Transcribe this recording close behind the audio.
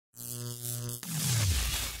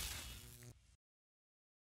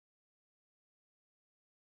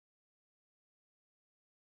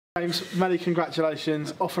James, many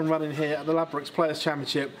congratulations, off and running here at the Ladbrokes Players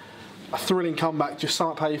Championship. A thrilling comeback. Just sum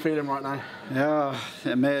up how you're feeling right now. Yeah,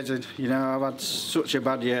 amazing. You know, I've had such a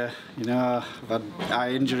bad year. You know, I've had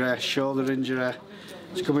eye injury, shoulder injury.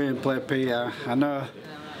 To come in and play Peter, I know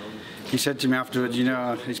he said to me afterwards, you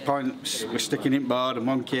know, his points were sticking in board and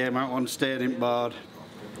one came out, one stayed in board.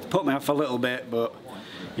 Put me off a little bit, but,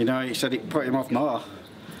 you know, he said it put him off more.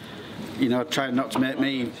 You know, trying not to make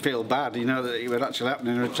me feel bad, you know, that it was actually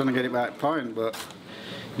happening and trying to get it back point, but,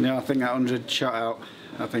 you know, I think that 100 shot out,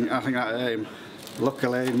 I think that hurt him.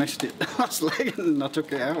 Luckily, he missed it last leg and I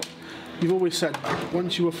took it out. You've always said,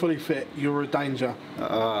 once you were fully fit, you were a danger.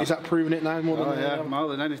 Is that proving it now more than anything? Yeah, more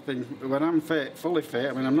than anything. When I'm fit, fully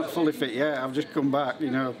fit, I mean, I'm not fully fit yet, I've just come back,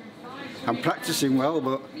 you know. I'm practising well,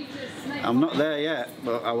 but I'm not there yet,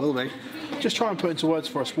 but I will be. Just try and put into words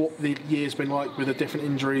for us what the year's been like with the different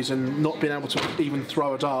injuries and not being able to even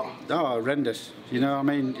throw a dart. Oh, horrendous. You know, I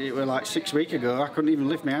mean, it was like 6 weeks ago, I couldn't even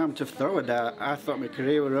lift my arm to throw a dart. I thought my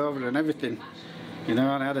career was over and everything. You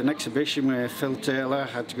know, and I had an exhibition with Phil Taylor.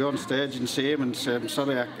 I had to go on stage and see him and say, I'm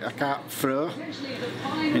sorry, I can't throw.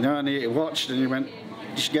 You know, and he watched and he went,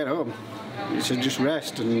 just get home. He said, just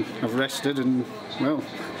rest, and I've rested and, well,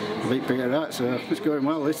 I beat Peter Wright, so it's going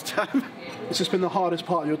well this time. It's just been the hardest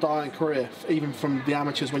part of your dieting career, even from the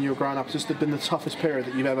amateurs when you were growing up. It's just been the toughest period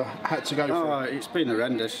that you've ever had to go through. Oh, it's been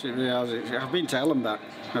horrendous. It really has. I've been to hell and back.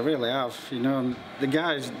 I really have. You know, the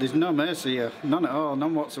guys, there's no mercy here, none at all,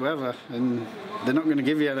 none whatsoever. And they're not going to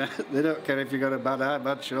give you any. They don't care if you've got a bad eye,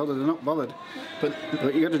 bad shoulder. They're not bothered. But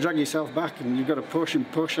you've got to drag yourself back, and you've got to push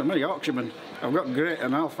and push. I'm a Yorkshireman. I've got grit,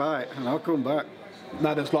 and I'll fight, and I'll come back.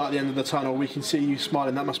 Now there's light at the end of the tunnel. We can see you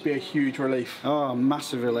smiling. That must be a huge relief. Oh,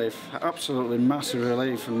 massive relief. Absolutely massive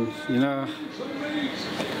relief. And, you know,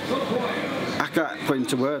 I can't put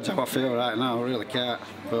into words how I feel right now. I really can't.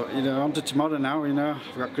 But, you know, on to tomorrow now, you know.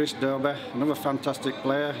 I've got Chris Dobie, another fantastic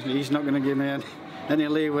player. He's not going to give me any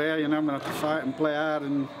leeway. You know, I'm going to have to fight and play hard.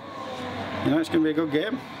 And, you know, it's going to be a good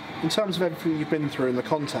game. In terms of everything you've been through in the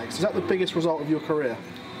context, is that the biggest result of your career?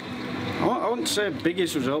 I wouldn't say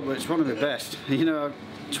biggest result, but it's one of the best. You know,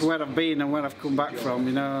 to where I've been and where I've come back from,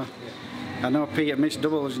 you know. I know Peter missed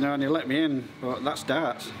doubles, you know, and he let me in, but that's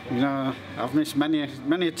darts. You know, I've missed many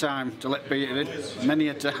a time to let Peter in, many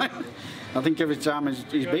a time. I think every time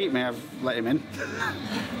he's beat me, I've let him in.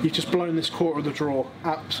 You've just blown this quarter of the draw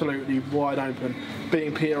absolutely wide open.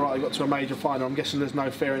 Beating Peter Wright, you got to a major final. I'm guessing there's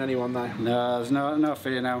no fear in anyone now. No, there's no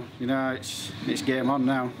fear now. You know, it's game on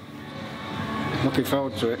now. Looking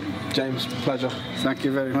forward to it. James, pleasure. Thank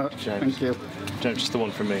you very much. James. Thank you. James, just the one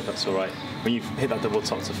from me, that's all right. When you hit that double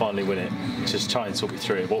top to finally win it, just try and talk me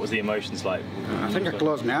through it. What was the emotions like? I think I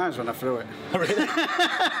closed my eyes when I threw it. Really?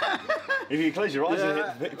 If you close your eyes,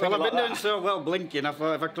 yeah. Well, I've been doing so well blinking, I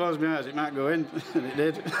thought if I closed my eyes it might go in, and it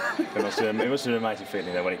did. It must have been an amazing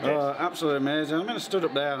feeling there when it did. Oh, absolutely amazing. I mean, I stood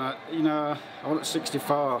up there and I went at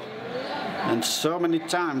 64, and so many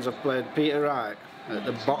times I've played Peter Wright at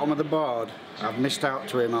the bottom of the board. I've missed out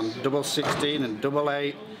to him on double 16 and double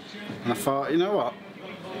 8, and I thought, you know what,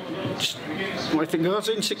 just, well, if it goes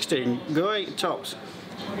in 16, go 8 tops.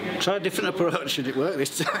 Try a different approach, and it worked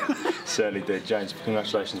this time. Certainly did. James,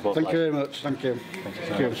 congratulations. Thank you very much. Thank you.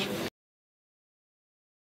 Thank you so much.